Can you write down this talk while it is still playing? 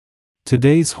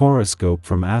Today's horoscope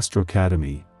from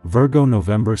Astrocademy, Virgo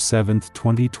November 7,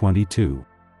 2022.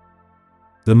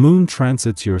 The moon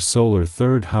transits your solar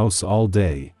third house all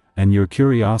day, and your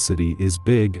curiosity is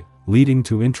big, leading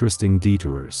to interesting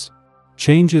detours.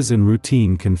 Changes in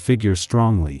routine can figure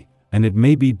strongly, and it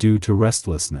may be due to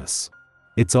restlessness.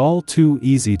 It's all too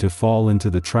easy to fall into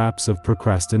the traps of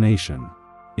procrastination.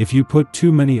 If you put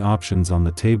too many options on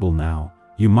the table now,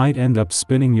 you might end up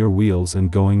spinning your wheels and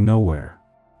going nowhere.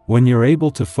 When you're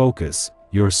able to focus,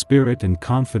 your spirit and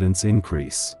confidence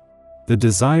increase. The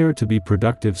desire to be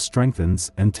productive strengthens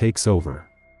and takes over.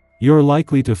 You're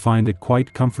likely to find it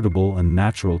quite comfortable and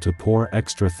natural to pour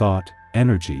extra thought,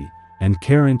 energy, and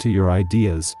care into your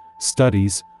ideas,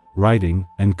 studies, writing,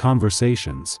 and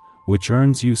conversations, which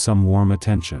earns you some warm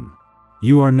attention.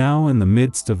 You are now in the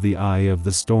midst of the eye of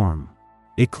the storm.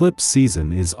 Eclipse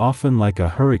season is often like a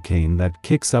hurricane that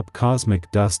kicks up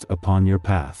cosmic dust upon your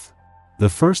path. The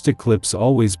first eclipse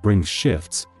always brings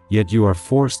shifts, yet you are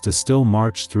forced to still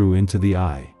march through into the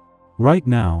eye. Right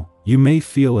now, you may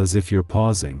feel as if you're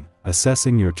pausing,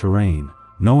 assessing your terrain,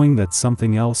 knowing that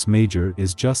something else major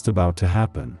is just about to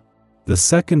happen. The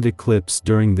second eclipse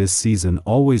during this season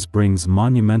always brings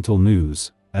monumental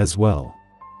news, as well.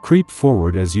 Creep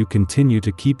forward as you continue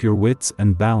to keep your wits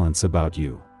and balance about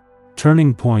you.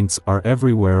 Turning points are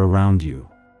everywhere around you.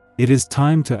 It is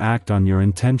time to act on your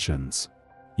intentions.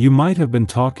 You might have been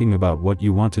talking about what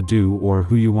you want to do or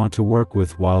who you want to work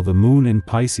with while the moon in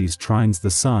Pisces trines the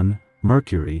Sun,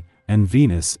 Mercury, and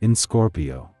Venus in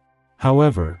Scorpio.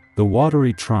 However, the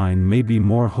watery trine may be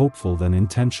more hopeful than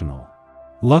intentional.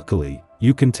 Luckily,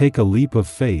 you can take a leap of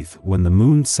faith when the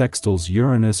moon sextiles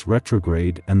Uranus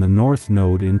retrograde and the North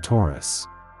Node in Taurus.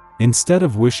 Instead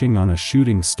of wishing on a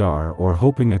shooting star or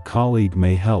hoping a colleague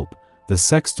may help, the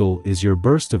sextile is your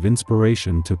burst of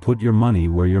inspiration to put your money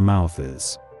where your mouth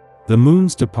is. The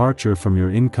moon's departure from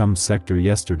your income sector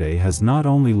yesterday has not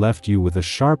only left you with a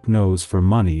sharp nose for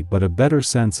money but a better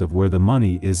sense of where the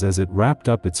money is as it wrapped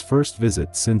up its first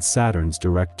visit since Saturn's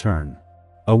direct turn.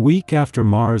 A week after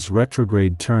Mars'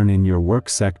 retrograde turn in your work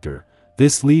sector,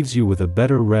 this leaves you with a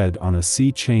better read on a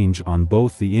sea change on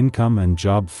both the income and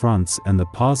job fronts and the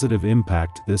positive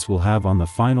impact this will have on the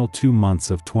final 2 months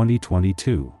of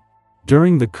 2022.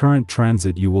 During the current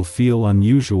transit you will feel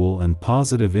unusual and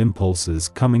positive impulses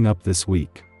coming up this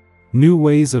week. New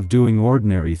ways of doing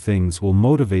ordinary things will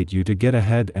motivate you to get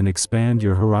ahead and expand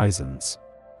your horizons.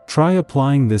 Try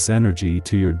applying this energy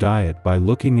to your diet by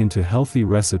looking into healthy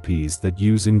recipes that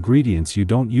use ingredients you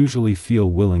don't usually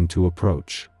feel willing to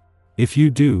approach. If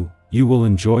you do, you will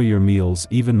enjoy your meals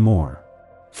even more.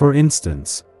 For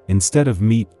instance, instead of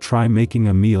meat, try making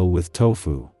a meal with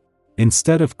tofu.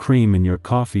 Instead of cream in your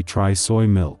coffee, try soy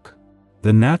milk.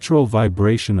 The natural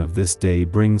vibration of this day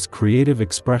brings creative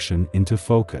expression into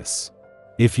focus.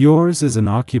 If yours is an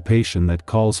occupation that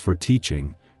calls for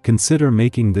teaching, consider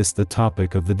making this the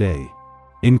topic of the day.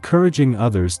 Encouraging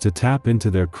others to tap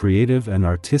into their creative and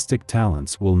artistic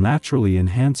talents will naturally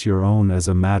enhance your own as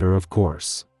a matter of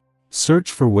course.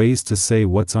 Search for ways to say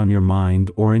what's on your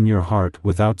mind or in your heart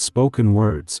without spoken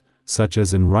words, such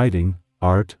as in writing,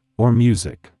 art, or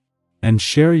music. And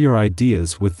share your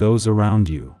ideas with those around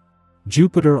you.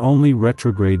 Jupiter only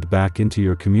retrograded back into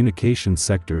your communication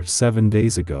sector 7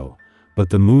 days ago, but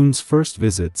the moon's first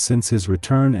visit since his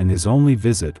return and his only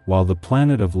visit while the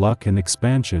planet of luck and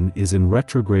expansion is in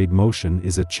retrograde motion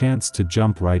is a chance to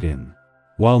jump right in.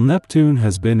 While Neptune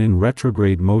has been in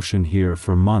retrograde motion here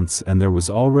for months and there was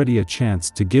already a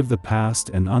chance to give the past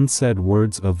and unsaid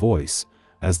words a voice,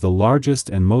 as the largest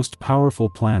and most powerful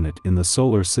planet in the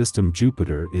solar system,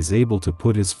 Jupiter is able to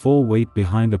put his full weight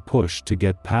behind a push to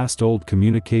get past old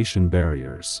communication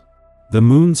barriers. The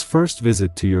moon's first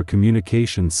visit to your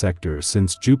communication sector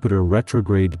since Jupiter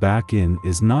retrograde back in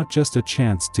is not just a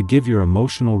chance to give your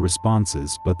emotional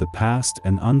responses but the past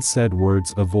and unsaid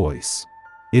words a voice.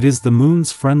 It is the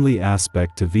moon's friendly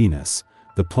aspect to Venus,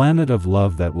 the planet of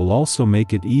love, that will also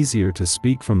make it easier to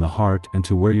speak from the heart and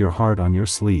to wear your heart on your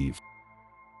sleeve.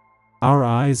 Our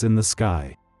eyes in the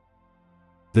sky.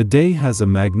 The day has a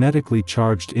magnetically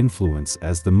charged influence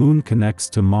as the moon connects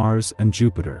to Mars and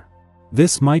Jupiter.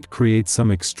 This might create some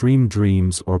extreme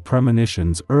dreams or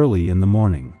premonitions early in the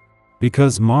morning.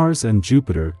 Because Mars and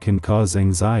Jupiter can cause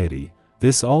anxiety,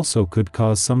 this also could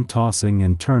cause some tossing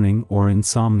and turning or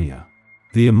insomnia.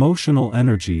 The emotional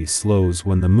energy slows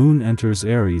when the moon enters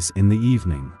Aries in the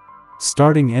evening.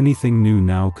 Starting anything new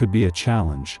now could be a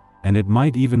challenge, and it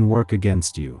might even work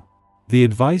against you. The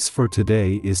advice for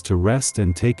today is to rest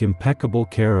and take impeccable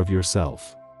care of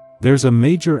yourself. There's a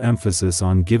major emphasis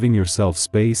on giving yourself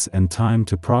space and time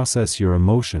to process your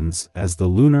emotions as the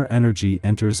lunar energy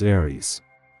enters Aries.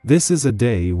 This is a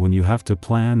day when you have to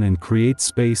plan and create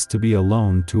space to be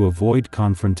alone to avoid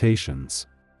confrontations.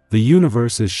 The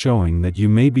universe is showing that you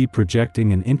may be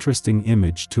projecting an interesting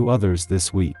image to others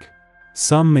this week.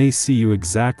 Some may see you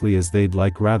exactly as they'd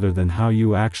like rather than how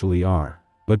you actually are,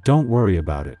 but don't worry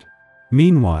about it.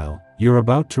 Meanwhile, you're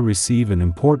about to receive an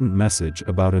important message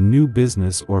about a new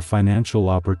business or financial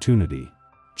opportunity.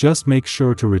 Just make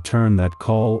sure to return that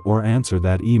call or answer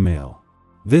that email.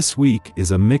 This week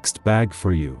is a mixed bag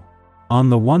for you.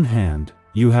 On the one hand,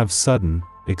 you have sudden,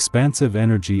 expansive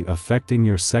energy affecting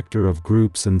your sector of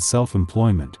groups and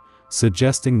self-employment,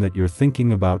 suggesting that you're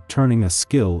thinking about turning a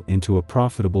skill into a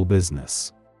profitable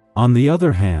business. On the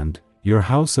other hand, your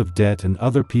house of debt and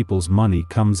other people's money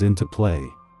comes into play.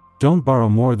 Don't borrow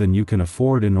more than you can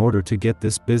afford in order to get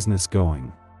this business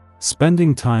going.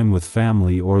 Spending time with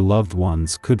family or loved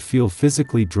ones could feel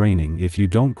physically draining if you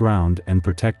don't ground and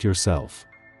protect yourself.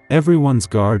 Everyone's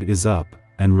guard is up,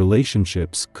 and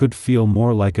relationships could feel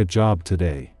more like a job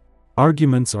today.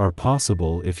 Arguments are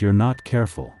possible if you're not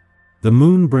careful. The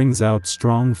moon brings out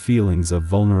strong feelings of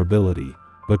vulnerability,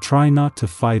 but try not to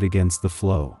fight against the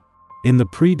flow. In the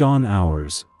pre-dawn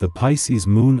hours, the Pisces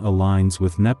moon aligns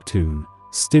with Neptune,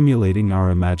 stimulating our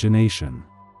imagination.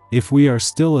 If we are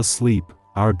still asleep,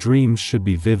 our dreams should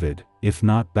be vivid, if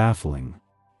not baffling.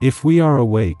 If we are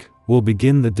awake, we'll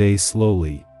begin the day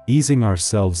slowly, easing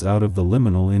ourselves out of the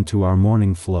liminal into our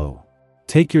morning flow.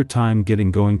 Take your time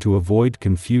getting going to avoid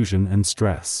confusion and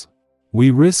stress.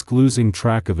 We risk losing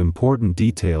track of important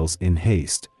details in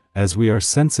haste, as we are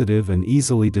sensitive and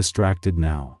easily distracted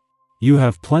now. You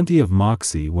have plenty of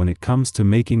moxie when it comes to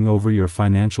making over your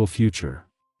financial future.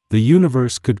 The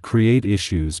universe could create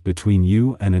issues between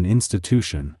you and an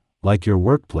institution, like your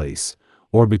workplace,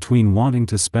 or between wanting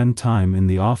to spend time in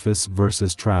the office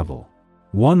versus travel.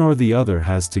 One or the other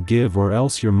has to give, or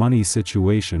else your money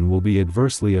situation will be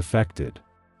adversely affected.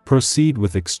 Proceed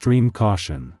with extreme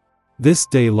caution. This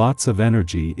day lots of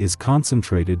energy is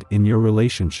concentrated in your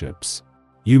relationships.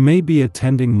 You may be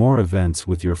attending more events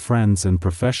with your friends and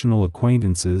professional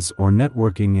acquaintances or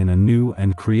networking in a new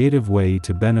and creative way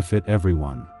to benefit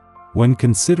everyone. When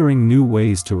considering new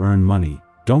ways to earn money,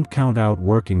 don't count out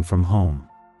working from home.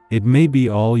 It may be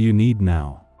all you need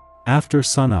now. After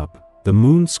sunup, the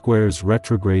moon squares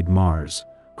retrograde Mars,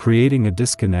 creating a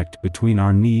disconnect between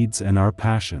our needs and our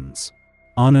passions.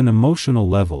 On an emotional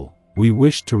level, we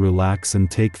wish to relax and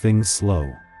take things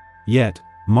slow. Yet,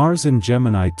 Mars in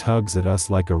Gemini tugs at us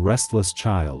like a restless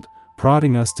child,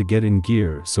 prodding us to get in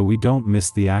gear so we don't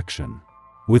miss the action.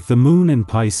 With the moon in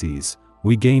Pisces,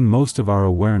 we gain most of our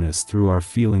awareness through our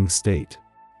feeling state.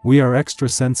 We are extra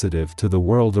sensitive to the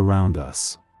world around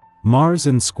us. Mars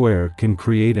in square can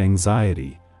create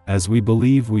anxiety, as we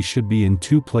believe we should be in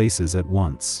two places at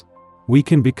once. We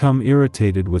can become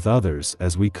irritated with others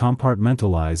as we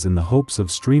compartmentalize in the hopes of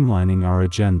streamlining our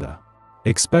agenda.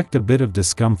 Expect a bit of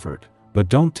discomfort, but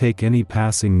don't take any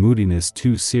passing moodiness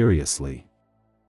too seriously.